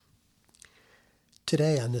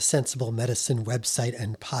Today on the Sensible Medicine website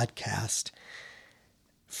and podcast,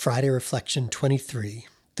 Friday Reflection 23,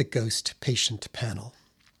 The Ghost Patient Panel.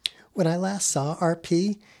 When I last saw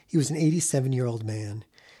RP, he was an 87-year-old man.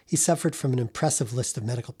 He suffered from an impressive list of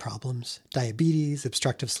medical problems: diabetes,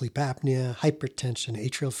 obstructive sleep apnea, hypertension,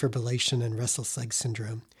 atrial fibrillation, and restless leg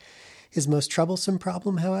syndrome. His most troublesome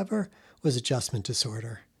problem, however, was adjustment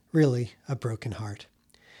disorder, really a broken heart.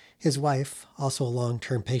 His wife, also a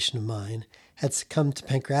long-term patient of mine, had succumbed to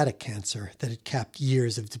pancreatic cancer that had capped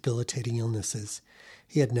years of debilitating illnesses.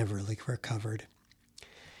 He had never really recovered.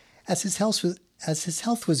 As his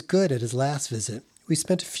health was good at his last visit, we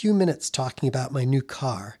spent a few minutes talking about my new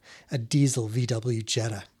car, a diesel VW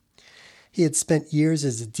Jetta. He had spent years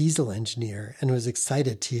as a diesel engineer and was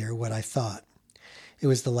excited to hear what I thought. It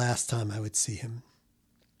was the last time I would see him.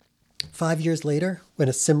 5 years later, when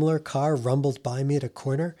a similar car rumbled by me at a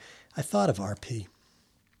corner, I thought of RP.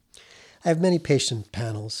 I have many patient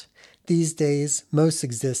panels. These days, most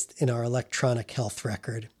exist in our electronic health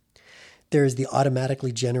record. There is the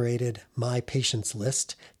automatically generated My Patients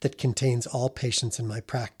list that contains all patients in my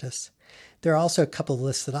practice. There are also a couple of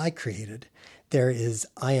lists that I created. There is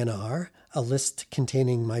INR, a list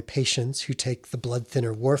containing my patients who take the blood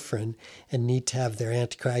thinner warfarin and need to have their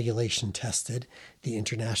anticoagulation tested, the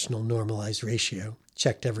International Normalized Ratio,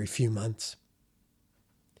 checked every few months.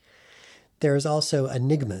 There is also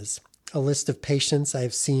Enigmas, a list of patients I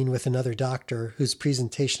have seen with another doctor whose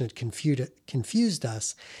presentation had confused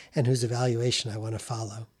us and whose evaluation I want to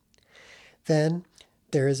follow. Then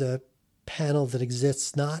there is a panel that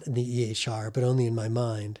exists not in the EHR, but only in my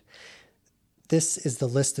mind. This is the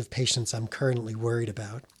list of patients I'm currently worried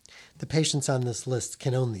about. The patients on this list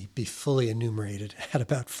can only be fully enumerated at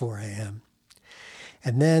about 4 a.m.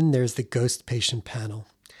 And then there's the ghost patient panel.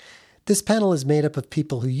 This panel is made up of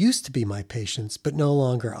people who used to be my patients, but no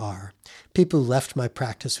longer are. People who left my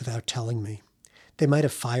practice without telling me. They might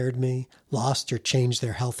have fired me, lost or changed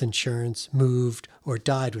their health insurance, moved, or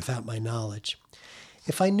died without my knowledge.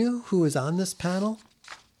 If I knew who was on this panel,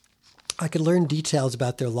 I could learn details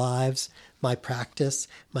about their lives, my practice,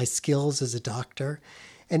 my skills as a doctor,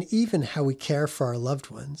 and even how we care for our loved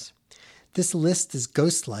ones. This list is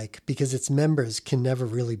ghost-like because its members can never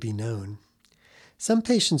really be known. Some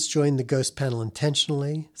patients join the ghost panel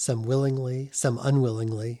intentionally, some willingly, some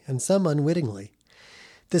unwillingly, and some unwittingly.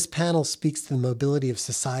 This panel speaks to the mobility of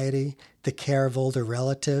society, the care of older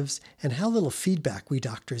relatives, and how little feedback we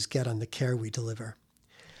doctors get on the care we deliver.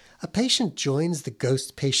 A patient joins the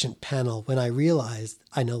ghost patient panel when I realize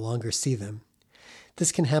I no longer see them.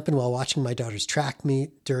 This can happen while watching my daughter's track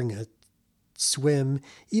meet, during a swim,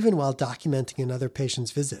 even while documenting another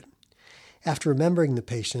patient's visit. After remembering the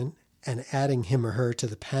patient and adding him or her to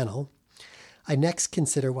the panel, I next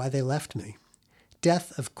consider why they left me.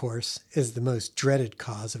 Death, of course, is the most dreaded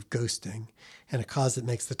cause of ghosting, and a cause that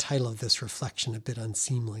makes the title of this reflection a bit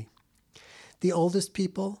unseemly. The oldest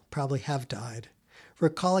people probably have died.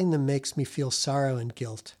 Recalling them makes me feel sorrow and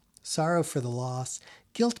guilt. Sorrow for the loss,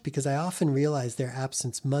 guilt because I often realize their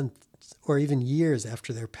absence months or even years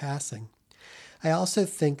after their passing. I also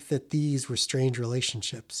think that these were strange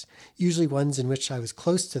relationships, usually ones in which I was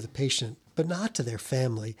close to the patient, but not to their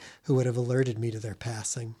family, who would have alerted me to their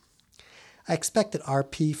passing. I expect that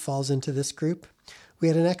RP falls into this group. We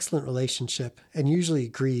had an excellent relationship and usually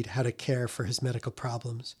agreed how to care for his medical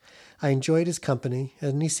problems. I enjoyed his company,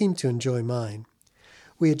 and he seemed to enjoy mine.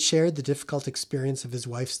 We had shared the difficult experience of his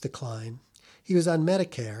wife's decline. He was on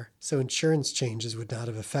Medicare, so insurance changes would not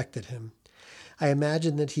have affected him. I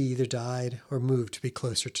imagine that he either died or moved to be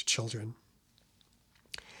closer to children.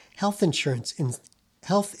 Health insurance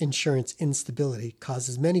instability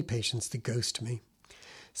causes many patients to ghost me.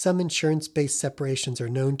 Some insurance-based separations are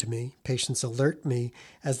known to me. Patients alert me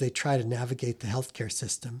as they try to navigate the healthcare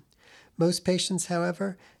system. Most patients,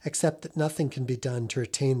 however, accept that nothing can be done to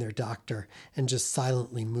retain their doctor and just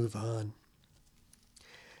silently move on.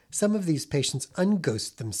 Some of these patients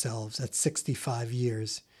unghost themselves at 65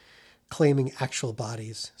 years, claiming actual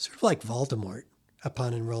bodies, sort of like Voldemort,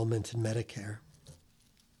 upon enrollment in Medicare.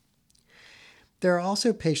 There are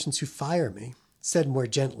also patients who fire me. Said more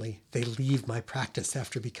gently, they leave my practice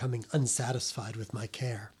after becoming unsatisfied with my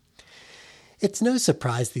care. It's no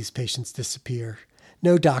surprise these patients disappear.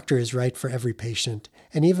 No doctor is right for every patient,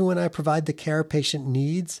 and even when I provide the care a patient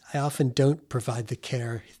needs, I often don't provide the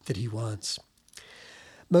care that he wants.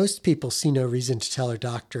 Most people see no reason to tell their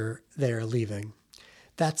doctor they are leaving.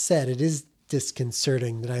 That said, it is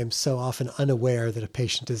disconcerting that I am so often unaware that a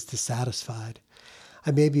patient is dissatisfied.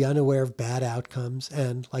 I may be unaware of bad outcomes,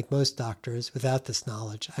 and, like most doctors, without this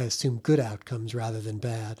knowledge, I assume good outcomes rather than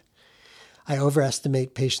bad. I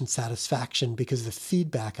overestimate patient satisfaction because the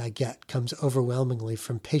feedback I get comes overwhelmingly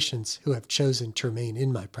from patients who have chosen to remain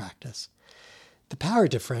in my practice. The power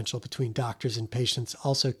differential between doctors and patients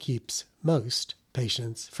also keeps most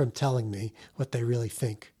patients from telling me what they really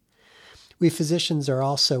think. We physicians are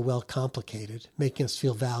also well complicated, making us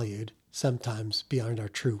feel valued, sometimes beyond our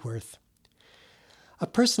true worth. A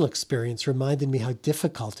personal experience reminded me how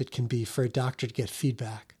difficult it can be for a doctor to get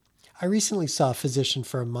feedback. I recently saw a physician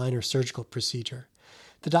for a minor surgical procedure.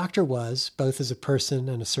 The doctor was, both as a person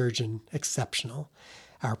and a surgeon, exceptional.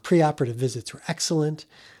 Our preoperative visits were excellent.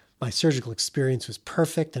 My surgical experience was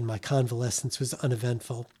perfect, and my convalescence was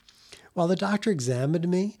uneventful. While the doctor examined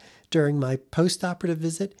me during my postoperative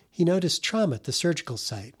visit, he noticed trauma at the surgical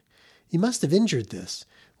site. "You must have injured this,"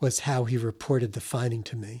 was how he reported the finding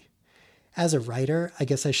to me. As a writer, I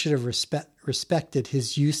guess I should have respected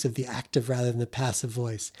his use of the active rather than the passive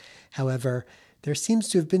voice. However, "there seems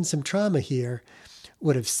to have been some trauma here,"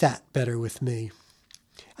 would have sat better with me.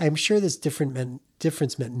 I am sure this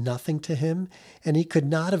difference meant nothing to him, and he could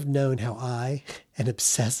not have known how I, an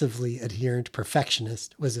obsessively adherent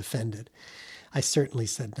perfectionist, was offended. I certainly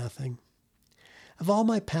said nothing. Of all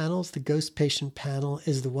my panels, the ghost patient panel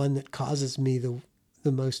is the one that causes me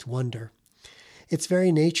the most wonder. Its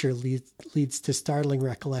very nature leads to startling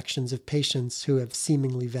recollections of patients who have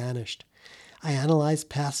seemingly vanished. I analyze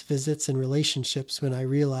past visits and relationships when I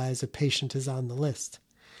realize a patient is on the list.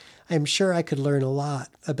 I am sure I could learn a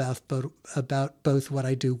lot about both what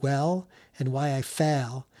I do well and why I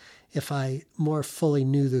fail if I more fully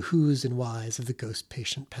knew the whos and whys of the ghost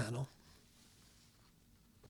patient panel.